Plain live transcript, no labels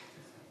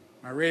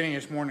My reading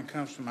this morning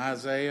comes from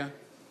Isaiah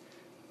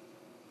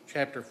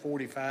chapter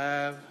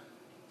 45,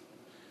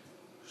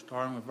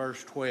 starting with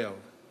verse 12.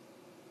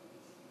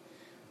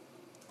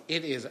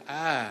 It is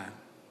I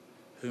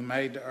who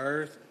made the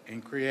earth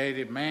and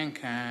created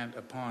mankind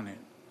upon it.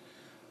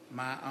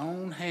 My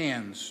own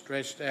hands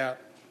stretched out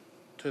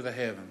to the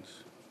heavens.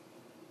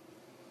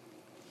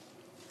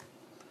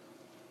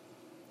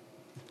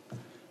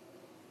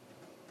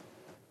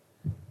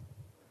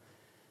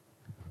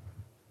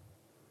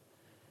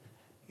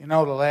 You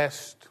know, the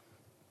last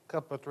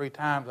couple of 3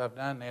 times I've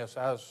done this,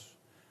 I was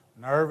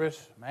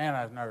nervous. Man,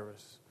 I was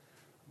nervous.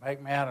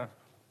 Make me out of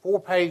 4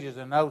 pages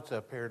of notes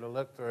up here to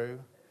look through.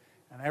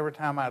 And every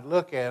time I'd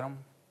look at them,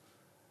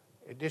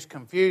 it just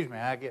confused me.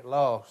 I'd get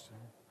lost.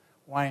 And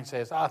Wayne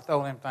says, I'll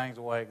throw them things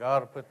away.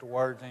 God will put the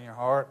words in your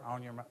heart,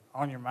 on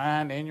your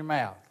mind, in your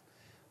mouth.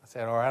 I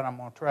said, all right, I'm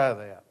going to try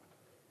that.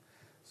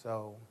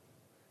 So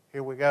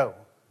here we go.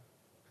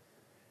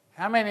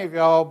 How many of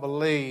y'all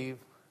believe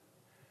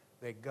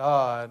that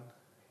God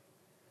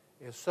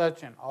is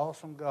such an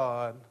awesome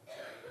God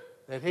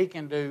that He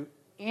can do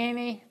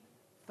anything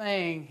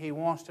He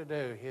wants to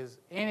do,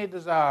 any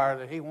desire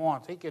that He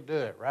wants, He could do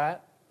it, right?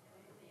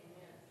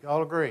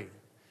 Y'all agree?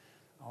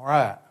 All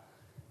right.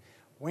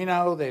 We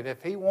know that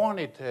if He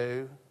wanted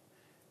to,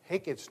 He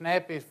could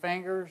snap His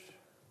fingers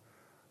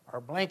or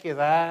blink His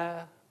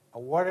eye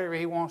or whatever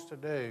He wants to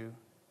do,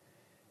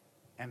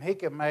 and He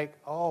could make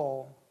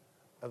all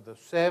of the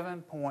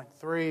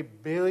 7.3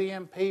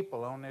 billion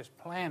people on this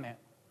planet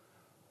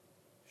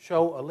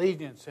show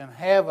allegiance and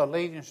have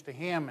allegiance to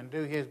Him and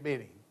do His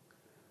bidding.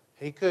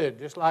 He could,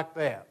 just like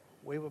that.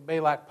 We would be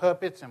like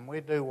puppets and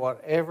we'd do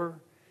whatever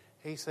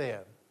He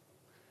said.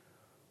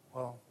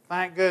 Well,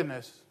 thank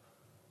goodness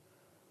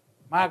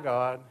my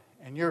God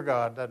and your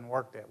God doesn't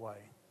work that way.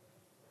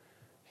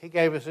 He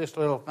gave us this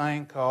little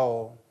thing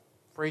called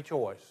free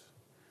choice.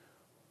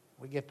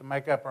 We get to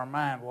make up our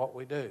mind what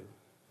we do.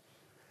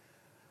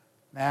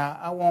 Now,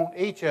 I want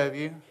each of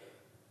you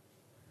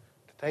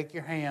to take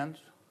your hands.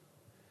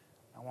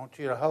 I want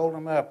you to hold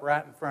them up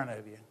right in front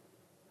of you.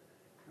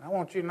 And I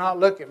want you to not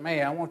look at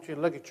me. I want you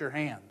to look at your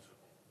hands,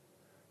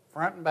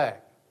 front and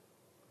back.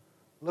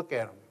 Look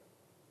at them.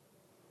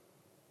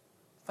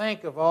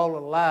 Think of all the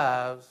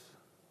lives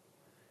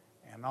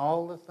and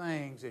all the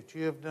things that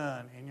you have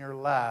done in your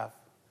life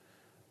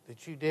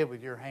that you did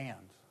with your hands.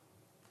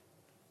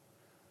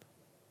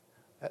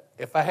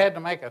 If I had to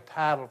make a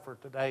title for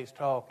today's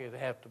talk, it'd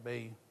have to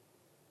be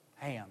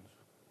hands,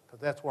 because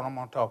that's what I'm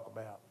going to talk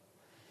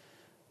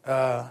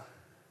about.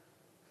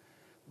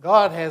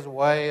 God has a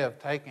way of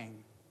taking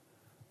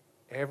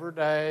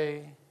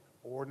everyday,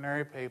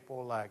 ordinary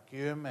people like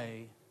you and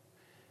me,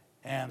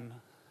 and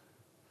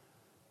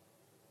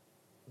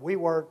we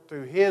work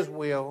through His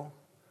will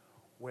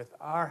with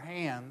our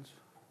hands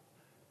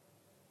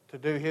to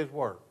do His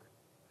work.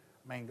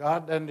 I mean,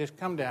 God doesn't just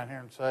come down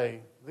here and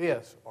say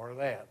this or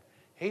that.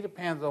 He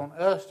depends on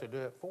us to do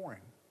it for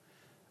Him.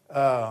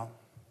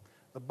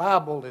 The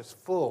Bible is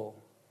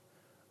full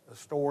of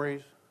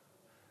stories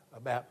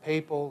about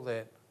people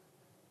that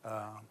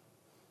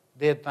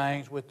did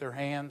things with their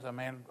hands. I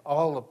mean,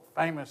 all the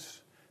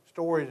famous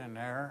stories in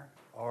there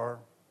are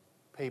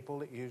people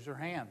that use their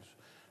hands.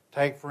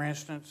 Take, for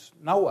instance,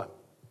 Noah.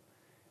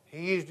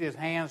 He used his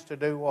hands to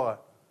do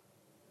what?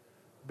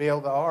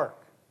 Build the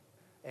ark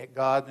at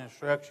God's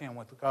instruction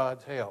with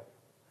God's help.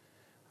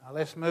 Now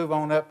let's move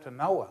on up to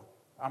Noah.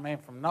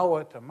 From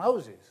Noah to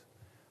Moses.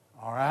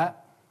 All right?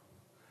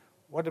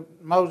 What did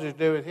Moses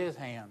do with his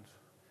hands?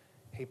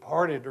 He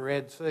parted the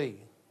Red Sea.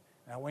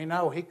 Now we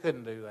know he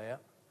couldn't do that.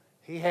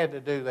 He had to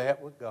do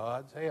that with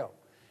God's help.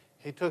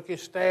 He took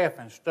his staff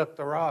and stuck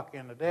the rock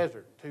in the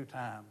desert 2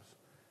 times.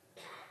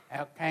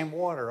 Out came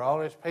water.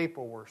 All his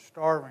people were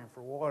starving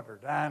for water,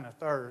 dying of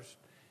thirst.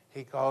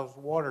 He caused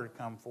water to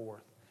come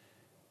forth.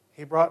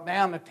 He brought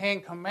down the 10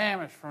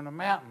 Commandments from the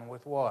mountain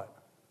with what?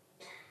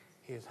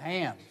 His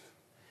hands.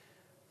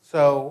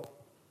 So,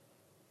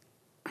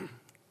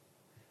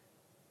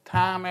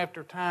 time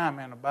after time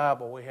in the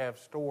Bible we have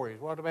stories.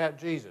 What about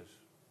Jesus?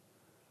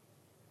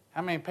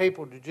 How many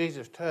people did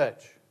Jesus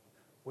touch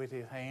with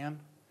His hand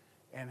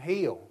and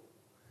heal?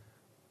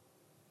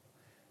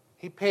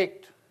 He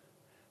picked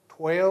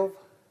 12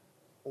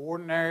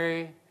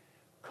 ordinary,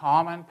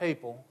 common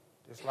people,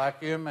 just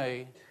like you and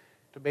me,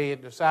 to be His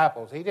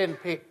disciples. He didn't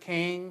pick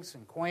kings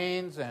and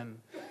queens and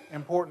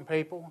important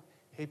people.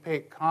 He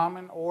picked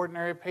common,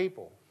 ordinary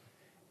people.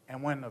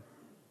 And when the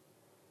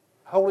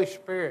Holy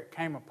Spirit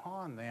came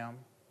upon them,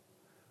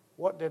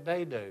 what did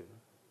they do?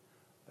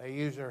 They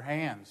used their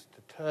hands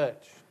to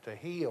touch, to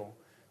heal.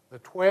 The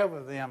 12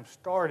 of them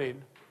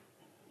started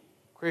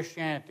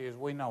Christianity as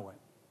we know it.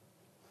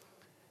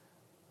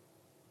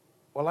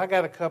 Well, I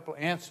got a couple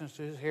of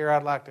instances here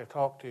I'd like to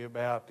talk to you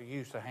about the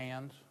use of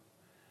hands.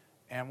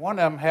 And one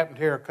of them happened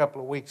here a couple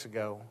of weeks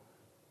ago.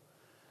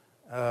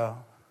 How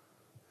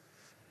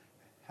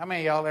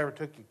many of y'all ever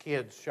took your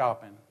kids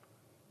shopping?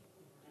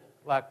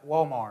 Like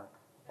Walmart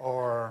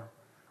or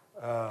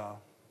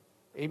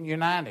even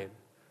United,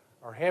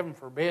 or heaven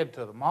forbid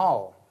to the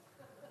mall.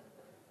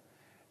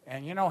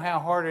 And you know how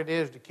hard it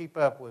is to keep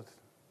up with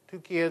 2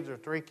 kids or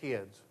 3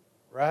 kids,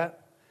 right?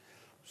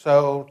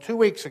 So 2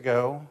 weeks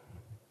ago,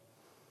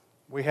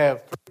 we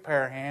have 3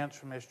 pair of hands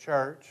from this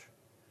church,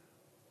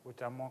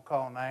 which I'm going to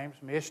call names: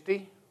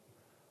 Misty,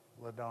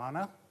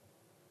 LaDonna,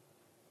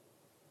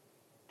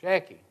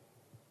 Jackie.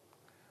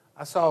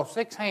 I saw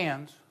 6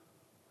 hands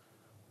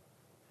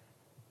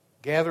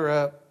gather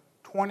up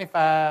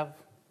 25,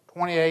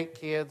 28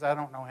 kids, I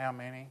don't know how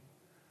many.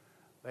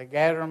 They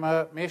gathered them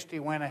up. Misty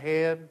went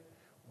ahead,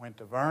 went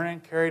to Vernon,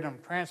 carried them,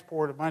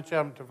 transported a bunch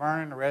of them to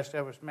Vernon. The rest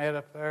of us met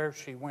up there.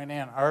 She went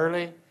in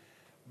early,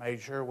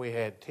 made sure we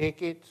had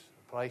tickets,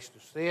 a place to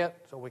sit,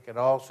 so we could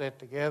all sit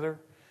together.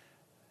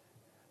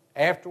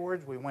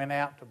 Afterwards, we went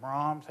out to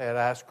Brahms, had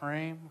ice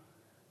cream.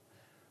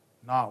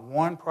 Not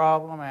one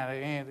problem out of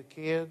any of the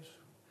kids.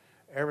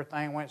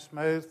 Everything went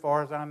smooth. As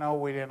far as I know,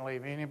 we didn't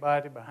leave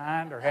anybody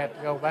behind or had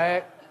to go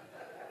back.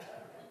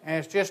 And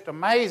it's just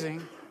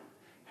amazing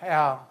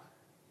how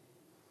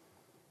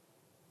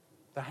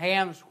the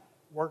hands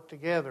work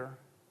together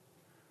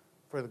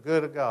for the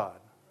good of God.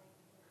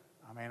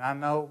 I mean, I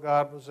know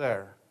God was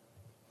there.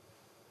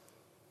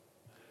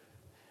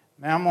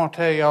 Now I'm going to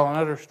tell y'all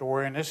another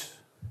story, and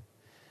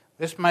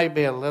this may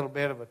be a little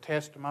bit of a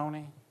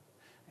testimony.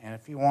 And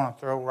if you want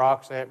to throw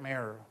rocks at me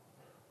or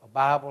a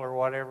Bible or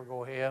whatever,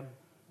 go ahead.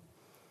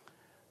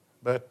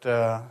 But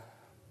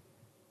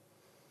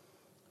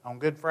on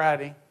Good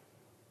Friday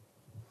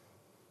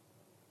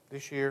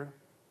this year,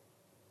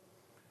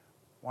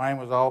 Wayne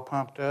was all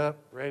pumped up,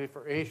 ready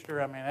for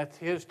Easter. I mean, that's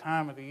his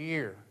time of the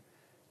year.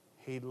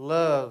 He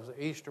loves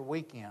Easter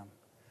weekend.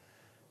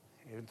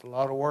 It's a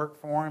lot of work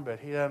for him, but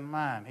he doesn't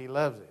mind. He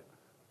loves it.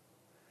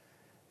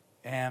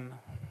 And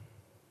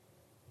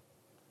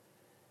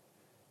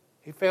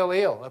he fell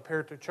ill up here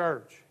at the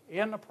church,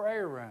 in the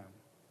prayer room,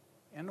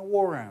 in the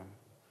war room.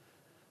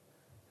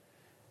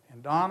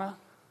 And Donna,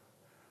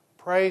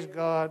 praise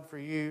God for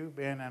you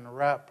being in the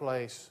right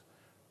place,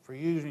 for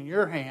using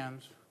your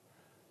hands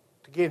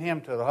to get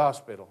him to the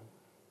hospital.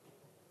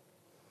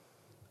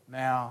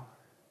 Now,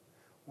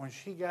 when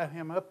she got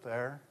him up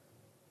there,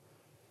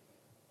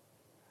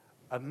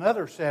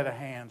 another set of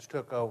hands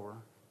took over,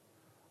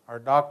 our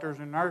doctors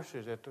and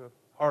nurses at the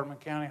Hardeman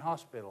County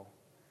Hospital.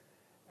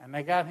 And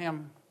they got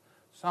him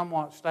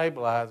somewhat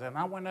stabilized. And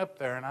I went up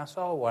there and I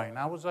saw Wayne.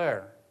 I was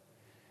there.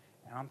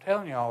 And I'm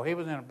telling y'all, he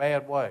was in a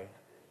bad way.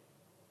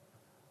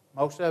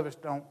 Most of us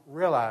don't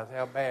realize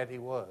how bad he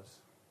was.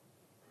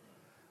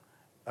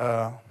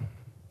 I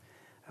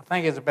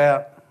think it's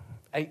about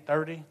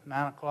 8:30,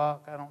 9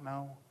 o'clock, I don't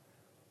know.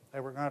 They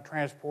were going to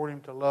transport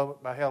him to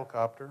Lubbock by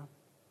helicopter.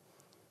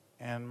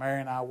 And Mary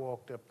and I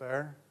walked up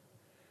there.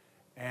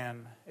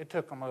 And it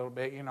took them a little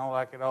bit, you know,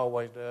 like it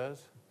always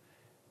does.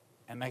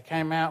 And they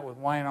came out with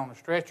Wayne on a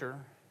stretcher.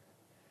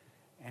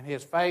 And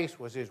his face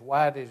was as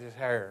white as his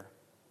hair.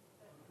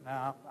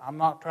 Now, I'm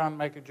not trying to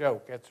make a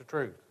joke. That's the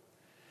truth.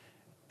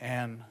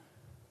 And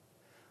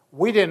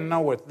we didn't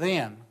know it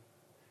then.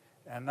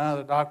 And none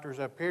of the doctors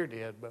up here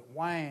did. But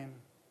Wayne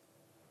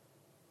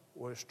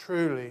was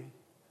truly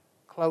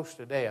close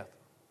to death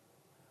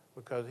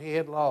because he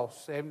had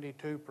lost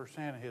 72%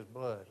 of his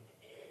blood.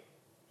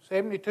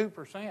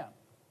 72%.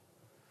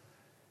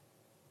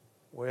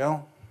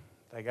 Well,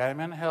 they got him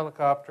in a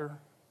helicopter.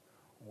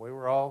 We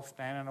were all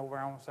standing over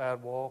on the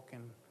sidewalk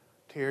and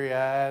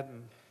teary-eyed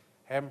and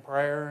having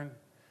prayer. And,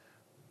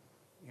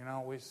 you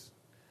know,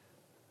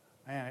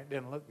 man, it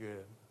didn't look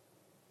good.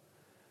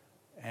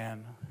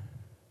 And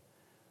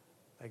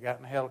they got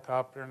in the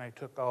helicopter and they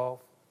took off.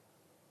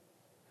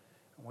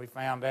 And we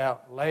found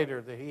out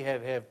later that he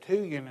had to have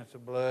 2 units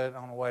of blood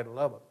on the way to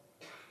Lubbock.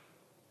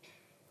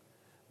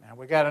 Now,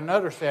 we got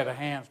another set of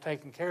hands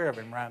taking care of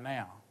him right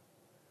now.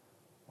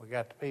 We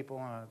got the people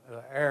in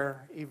the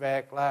air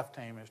evac life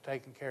team is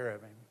taking care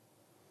of him.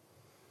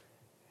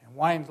 And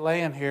Wayne's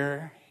laying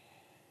here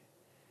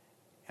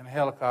in a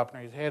helicopter.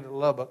 He's headed to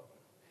Lubbock.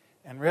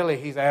 And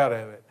really, he's out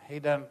of it. He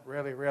doesn't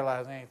really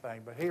realize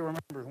anything. But he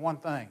remembers one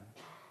thing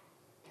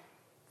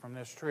from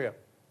this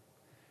trip.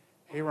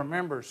 He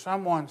remembers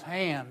someone's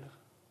hand.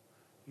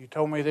 You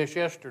told me this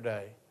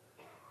yesterday.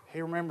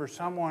 He remembers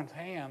someone's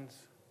hands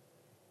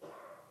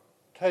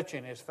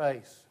touching his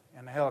face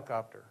in the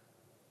helicopter.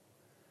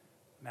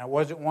 Now,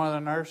 was it one of the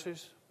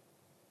nurses?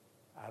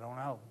 I don't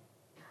know.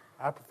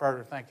 I prefer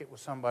to think it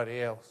was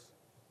somebody else.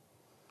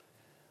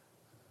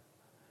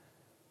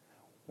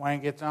 Wayne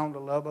gets on to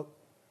Lubbock.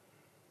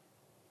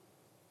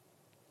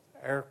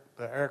 The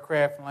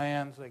aircraft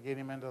lands. They get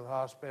him into the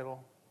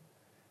hospital.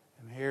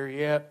 And here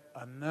yet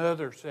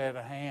another set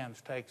of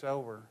hands takes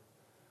over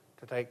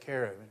to take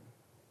care of him.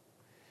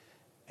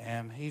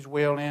 And he's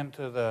wheeled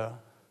into the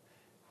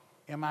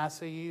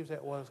MICU, is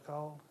that what it's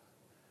called?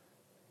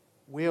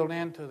 Wheeled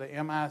into the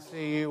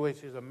MICU,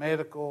 which is a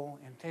medical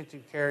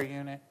intensive care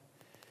unit.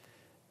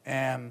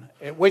 And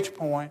at which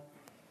point,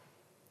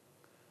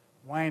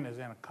 Wayne is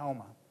in a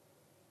coma.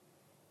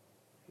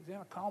 He's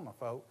in a coma,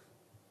 folks.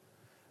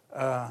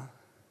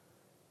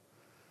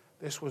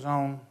 This was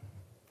on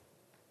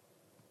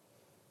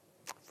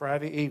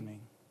Friday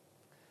evening.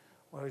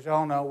 Well, as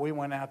y'all know, we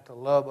went out to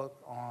Lubbock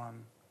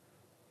on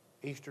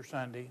Easter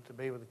Sunday to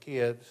be with the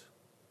kids.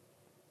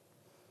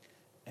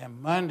 And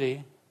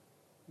Monday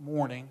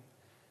morning,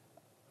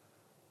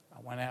 I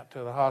went out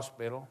to the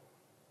hospital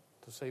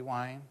to see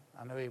Wayne.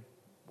 I knew he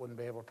wouldn't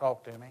be able to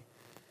talk to me.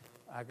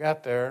 I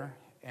got there,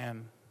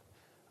 and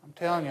I'm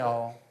telling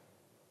y'all,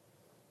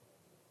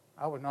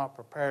 I was not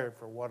prepared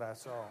for what I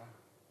saw.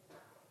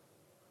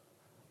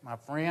 My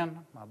friend,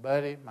 my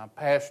buddy, my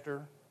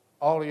pastor,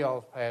 all of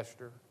y'all's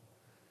pastor,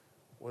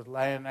 was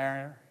laying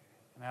there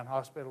in that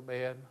hospital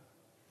bed.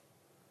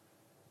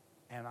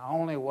 And the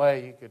only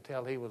way you could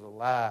tell he was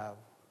alive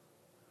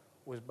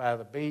was by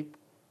the beep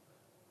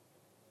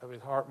of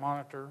his heart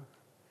monitor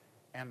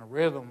and the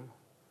rhythm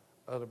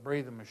of the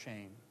breathing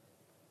machine.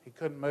 He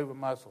couldn't move a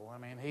muscle. I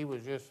mean, he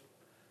was just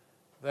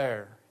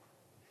there.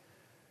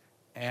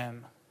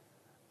 And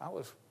I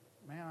was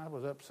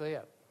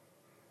upset.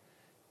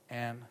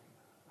 And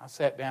I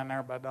sat down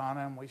there by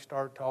Donna, and we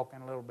started talking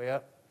a little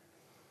bit.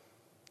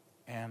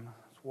 And I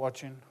was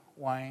watching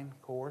Wayne,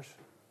 of course.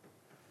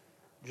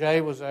 Jay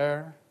was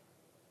there.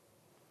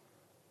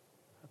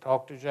 I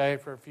talked to Jay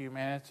for a few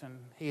minutes, and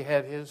he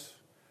had his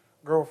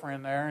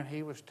girlfriend there, and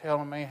he was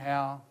telling me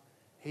how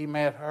he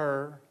met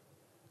her.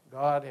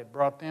 God had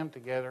brought them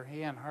together,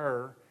 he and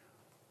her,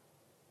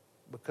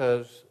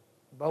 because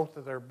both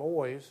of their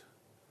boys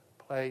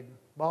played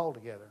ball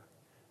together.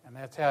 And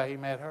that's how he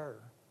met her.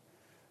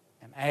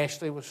 And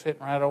Ashley was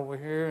sitting right over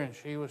here, and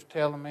she was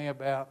telling me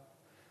about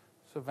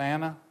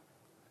Savannah.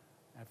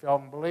 And if y'all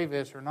can believe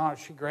this or not,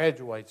 she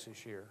graduates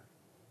this year.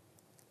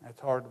 That's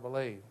hard to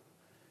believe.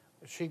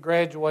 But she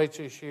graduates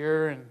this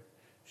year, and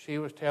she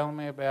was telling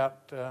me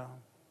about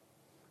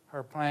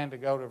her plan to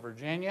go to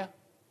Virginia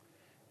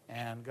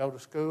and go to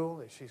school,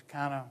 that she's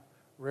kind of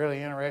really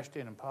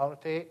interested in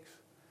politics.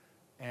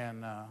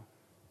 And I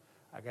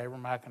gave her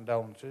my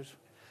condolences.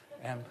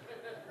 And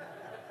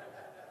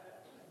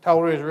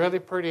told her it's really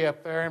pretty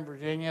up there in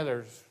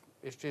Virginia.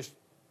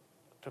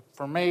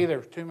 For me,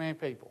 there's too many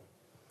people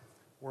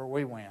where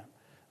we went.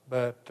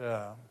 But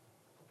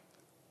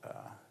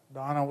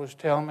Donna was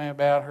telling me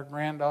about her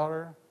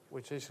granddaughter,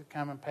 which is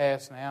coming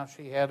past now.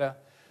 She had an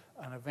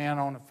event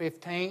on the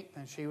 15th,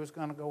 and she was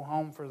going to go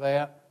home for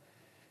that.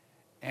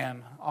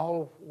 And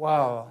all the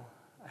while,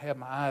 I had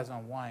my eyes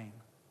on Wayne.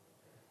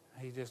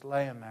 He's just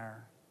laying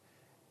there.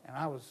 And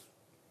I was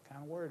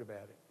kind of worried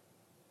about it.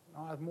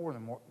 No, I was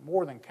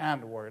more than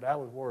kind of worried. I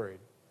was worried.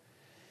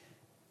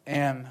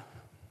 And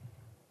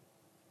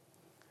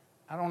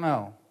I don't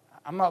know.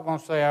 I'm not going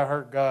to say I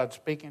heard God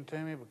speaking to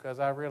me, because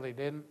I really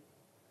didn't.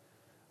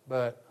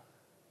 But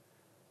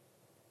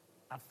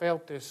I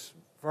felt this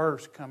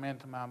verse come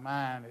into my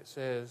mind. It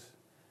says,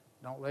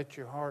 "Don't let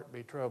your heart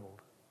be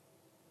troubled."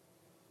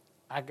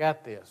 I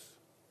got this.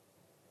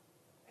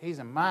 He's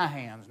in my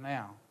hands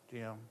now,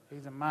 Jim.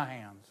 He's in my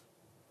hands.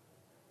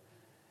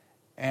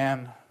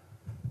 And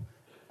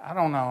I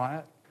don't know,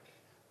 a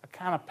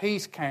kind of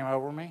peace came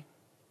over me.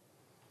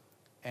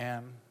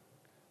 And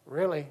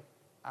really,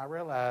 I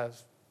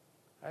realized,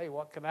 hey,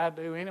 what could I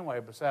do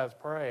anyway besides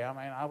pray? I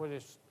mean, I was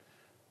just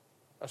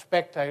a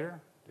spectator,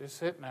 just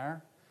sitting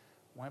there.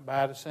 Went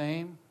by to see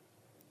him.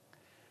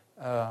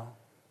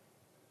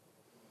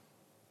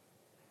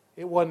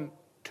 It wasn't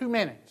 2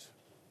 minutes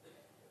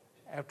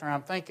after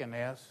I'm thinking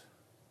this,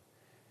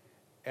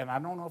 and I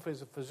don't know if it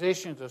was a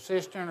physician's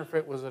assistant or if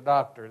it was a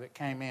doctor that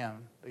came in.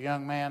 The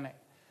young man that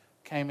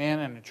came in,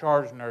 and the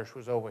charge nurse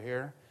was over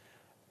here.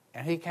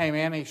 And he came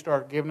in and he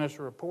started giving us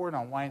a report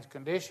on Wayne's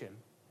condition.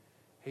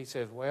 He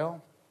says,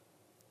 well,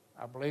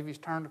 I believe he's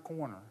turned the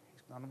corner.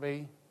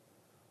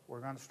 We're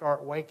going to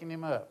start waking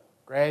him up,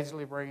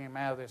 gradually bringing him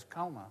out of this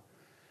coma.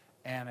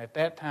 And at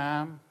that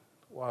time,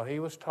 while he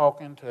was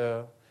talking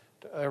to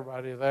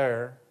everybody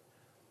there,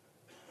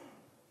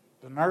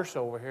 the nurse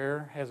over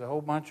here has a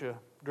whole bunch of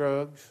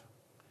drugs,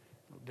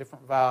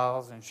 different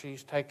vials, and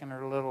she's taking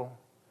her little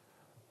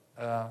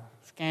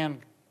scan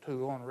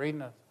tool and reading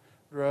the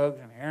drugs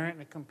and entering it in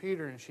the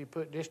computer, and she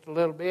put just a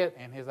little bit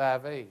in his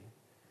IV.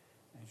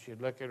 And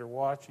she'd look at her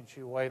watch, and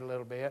she'd wait a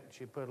little bit, and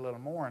she'd put a little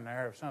more in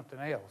there of something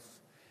else.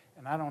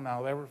 And I don't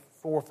know, there were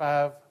 4 or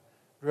 5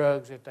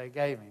 drugs that they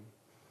gave him.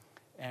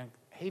 And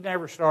he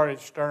never started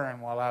stirring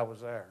while I was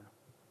there.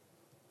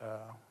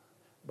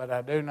 But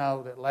I do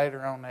know that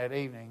later on that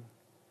evening,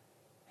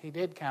 he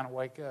did kind of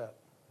wake up.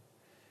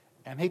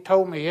 And he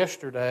told me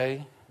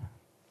yesterday,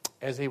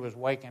 as he was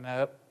waking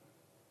up,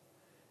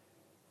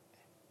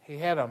 he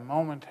had a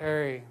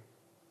momentary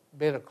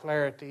bit of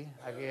clarity,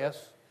 I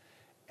guess,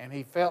 and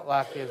he felt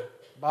like his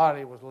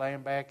body was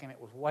laying back and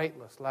it was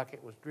weightless, like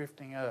it was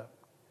drifting up.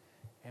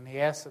 And he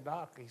asked the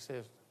doc, he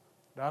says,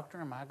 "Doctor,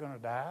 am I going to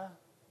die?"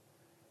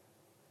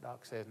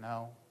 Doc says,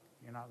 "No,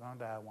 you're not going to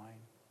die, Wayne.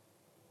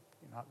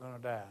 You're not going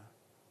to die.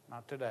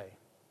 Not today."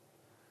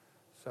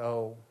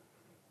 So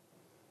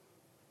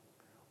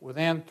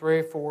within 3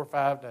 or 4 or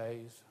 5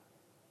 days,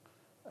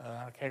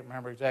 I can't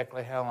remember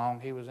exactly how long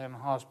he was in the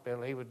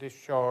hospital. He was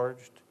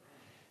discharged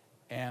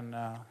and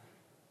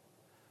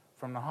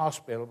from the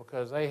hospital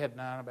because they had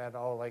done about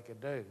all they could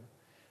do.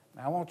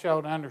 Now, I want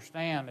y'all to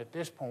understand at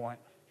this point,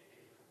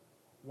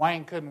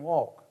 Wayne couldn't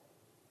walk,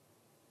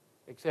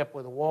 except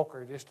with a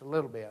walker just a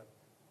little bit.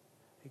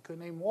 He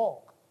couldn't even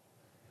walk.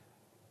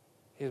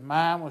 His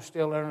mind was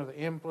still under the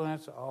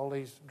influence of all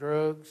these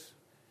drugs.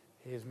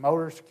 His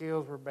motor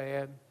skills were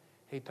bad.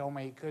 He told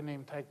me he couldn't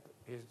even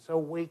he's so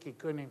weak he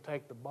couldn't even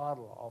take the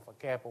bottle off a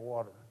cap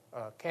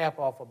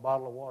off a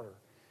bottle of water.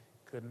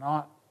 Could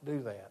not do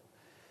that.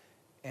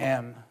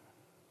 And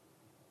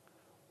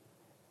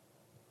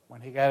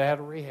when he got out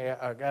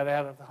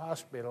of the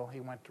hospital, he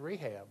went to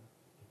rehab.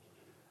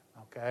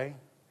 Okay?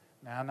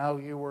 Now, I know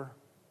you were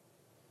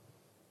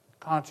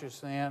conscious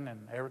then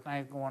and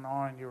everything's going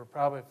on and you were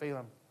probably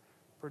feeling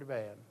pretty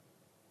bad.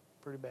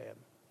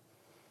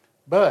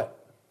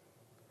 But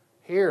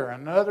here,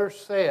 another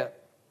set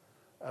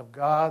of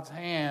God's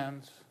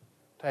hands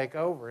take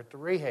over at the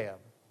rehab.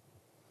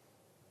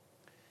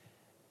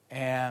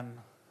 And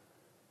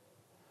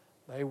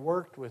they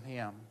worked with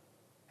him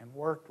and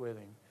worked with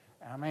him.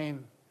 I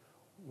mean,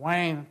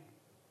 Wayne,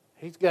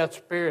 he's got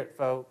spirit,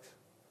 folks.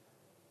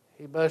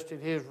 He busted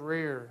his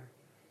rear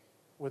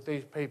with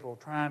these people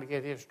trying to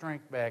get his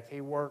strength back.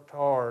 He worked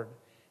hard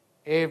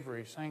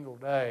every single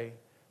day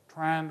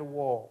trying to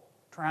walk,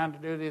 trying to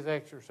do these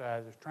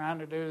exercises, trying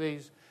to do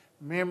these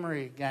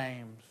memory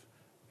games,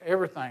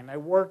 everything. They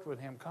worked with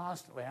him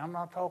constantly. I'm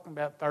not talking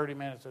about 30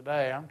 minutes a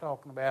day. I'm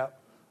talking about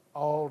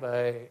all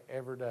day,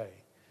 every day.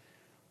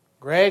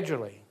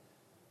 Gradually,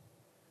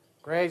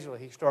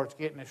 he starts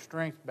getting his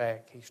strength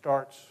back. He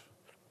starts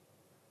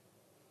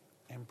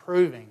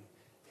improving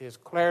his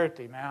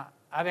clarity. Now,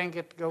 I didn't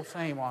get to go see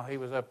him while he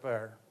was up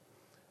there,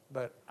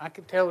 but I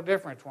could tell the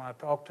difference when I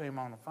talked to him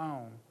on the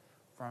phone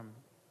from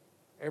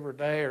every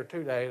day or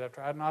 2 days. I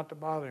tried not to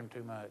bother him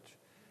too much,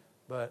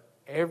 but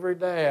every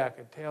day I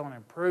could tell an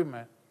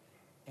improvement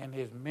in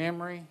his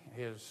memory,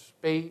 his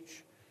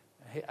speech.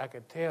 I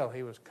could tell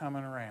he was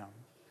coming around.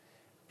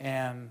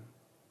 And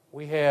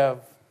we have,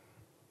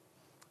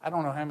 I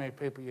don't know how many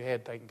people you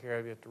had taken care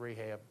of you at the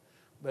rehab,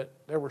 but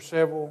there were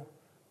several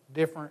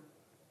different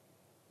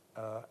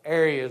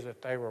areas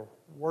that they were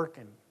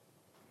working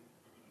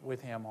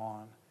with him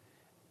on.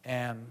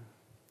 And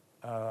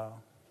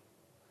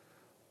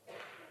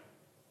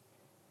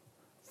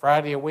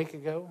Friday a week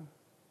ago,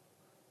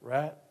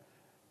 right,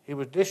 he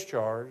was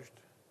discharged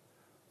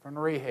from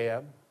the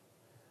rehab.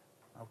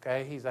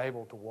 Okay, he's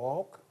able to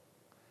walk.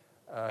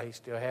 He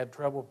still had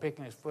trouble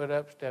picking his foot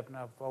up, stepping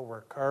up over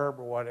a curb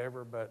or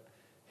whatever, but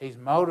he's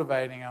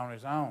motivating on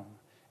his own.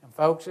 And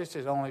folks, this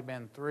has only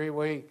been 3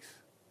 weeks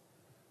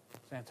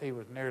since he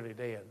was nearly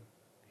dead.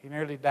 He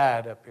nearly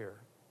died up here.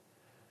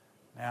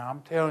 Now,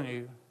 I'm telling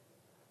you,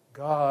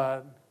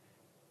 God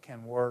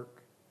can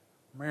work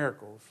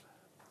miracles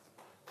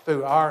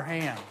through our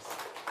hands.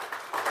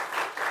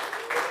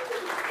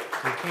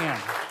 He can.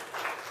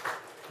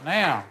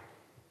 Now,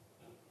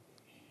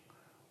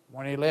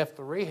 when he left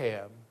the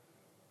rehab,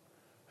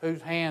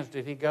 whose hands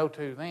did he go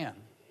to then?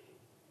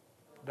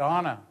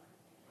 Donna.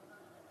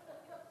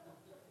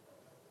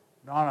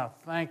 Donna,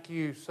 thank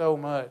you so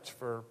much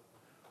for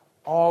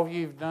all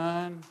you've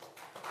done,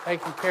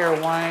 taking care of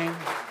Wayne.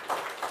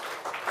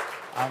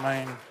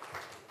 I mean,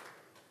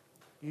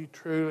 you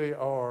truly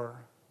are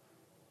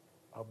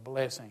a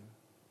blessing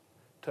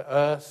to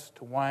us,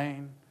 to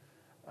Wayne.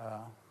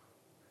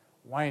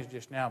 Wayne's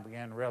just now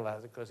beginning to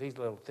realize it because he's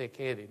a little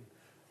thick-headed.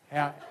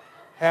 How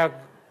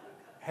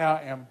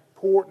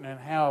important and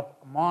how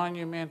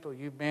monumental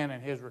you've been in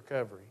his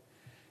recovery.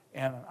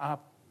 And I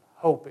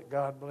hope that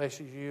God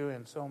blesses you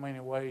in so many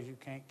ways you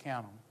can't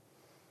count them.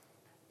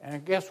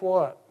 And guess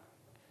what?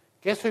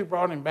 Guess who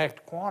brought him back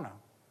to Quanah?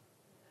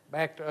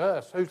 Back to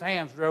us. Whose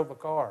hands drove the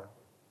car?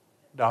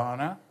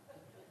 Donna.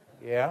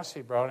 Yes,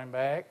 he brought him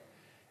back.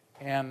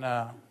 And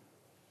I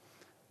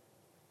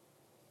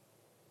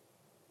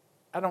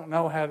don't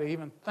know how to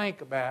even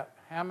think about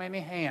how many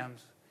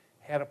hands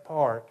had a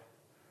part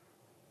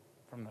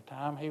from the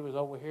time he was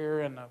over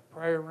here in the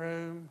prayer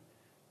room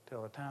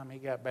till the time he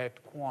got back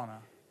to Quanah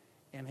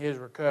in his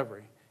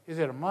recovery. Is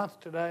it a month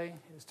today?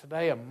 Is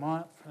today a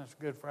month since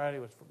Good Friday?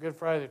 Was Good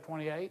Friday the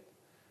 28th?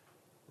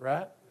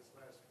 Right?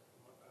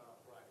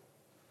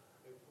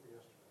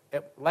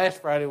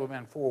 Last Friday would have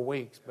been 4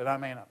 weeks, but I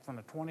mean from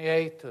the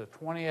 28th to the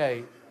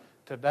 28th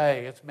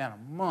today, it's been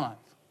a month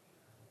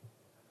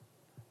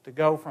to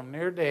go from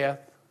near death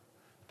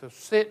to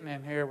sitting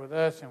in here with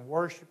us and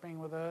worshiping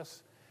with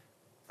us.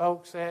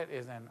 Folks, that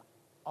is an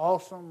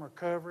awesome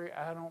recovery.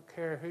 I don't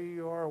care who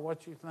you are or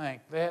what you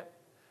think.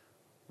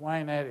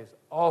 Wayne, that is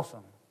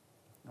awesome.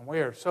 And we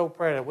are so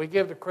proud of it. We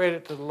give the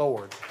credit to the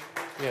Lord.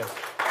 Yes.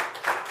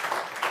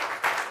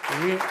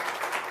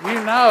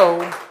 You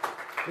know,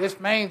 this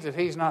means that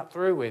He's not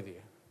through with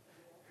you.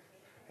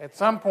 At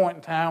some point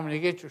in time, when you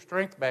get your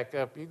strength back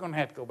up, you're going to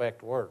have to go back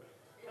to work.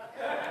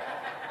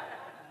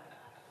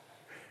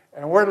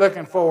 And we're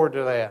looking forward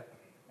to that.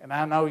 And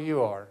I know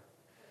you are.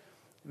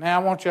 Now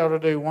I want y'all to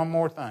do one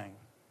more thing.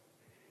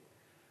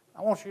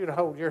 I want you to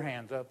hold your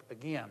hands up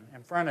again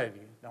in front of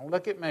you. Don't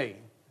look at me.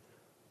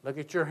 Look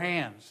at your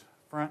hands,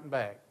 front and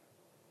back.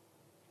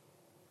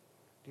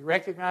 You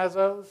recognize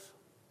those?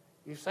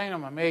 You've seen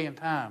them 1,000,000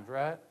 times,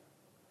 right?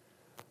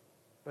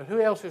 But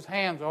who else's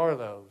hands are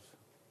those?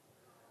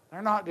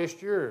 They're not just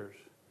yours.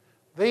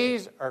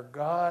 These are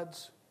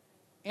God's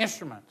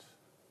instruments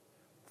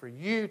for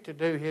you to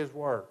do His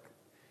work.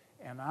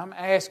 And I'm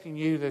asking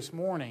you this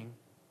morning,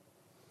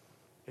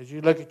 as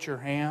you look at your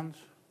hands,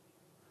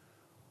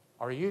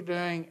 are you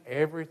doing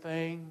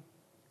everything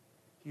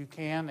you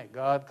can that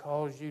God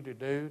calls you to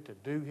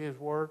do His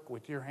work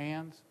with your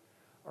hands?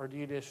 Or do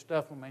you just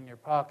stuff them in your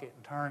pocket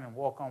and turn and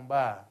walk on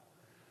by?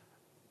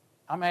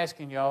 I'm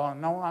asking y'all, and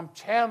no, I'm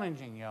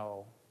challenging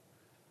y'all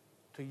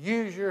to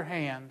use your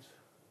hands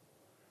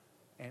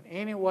in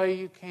any way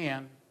you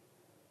can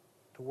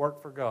to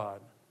work for God.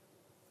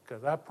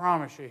 Because I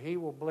promise you, He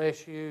will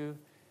bless you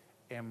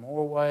in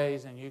more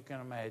ways than you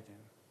can imagine.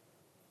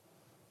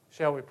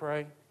 Shall we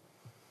pray?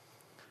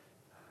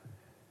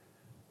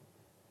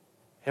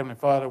 Heavenly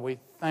Father, we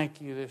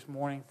thank you this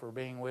morning for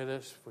being with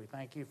us. We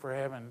thank you for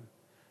having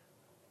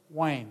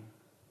Wayne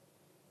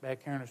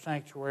back here in the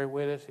sanctuary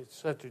with us. It's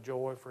such a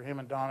joy for him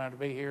and Donna to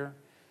be here.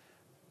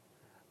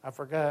 I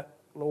forgot,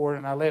 Lord,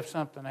 and I left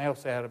something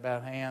else out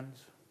about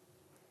hands.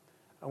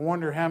 I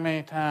wonder how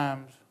many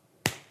times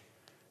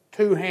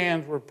 2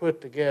 hands were put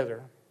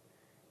together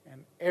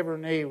and every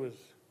knee was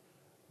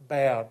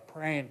bowed,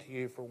 praying to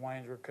you for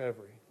Wayne's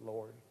recovery,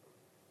 Lord.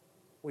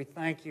 We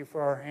thank you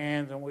for our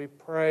hands, and we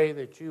pray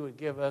that you would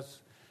give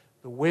us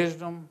the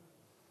wisdom,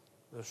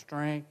 the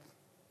strength,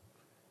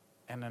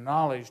 and the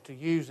knowledge to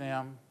use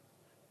them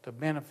to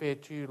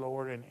benefit you,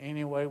 Lord, in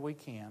any way we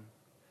can.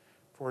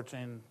 For it's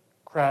in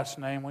Christ's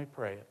name we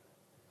pray it.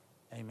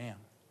 Amen.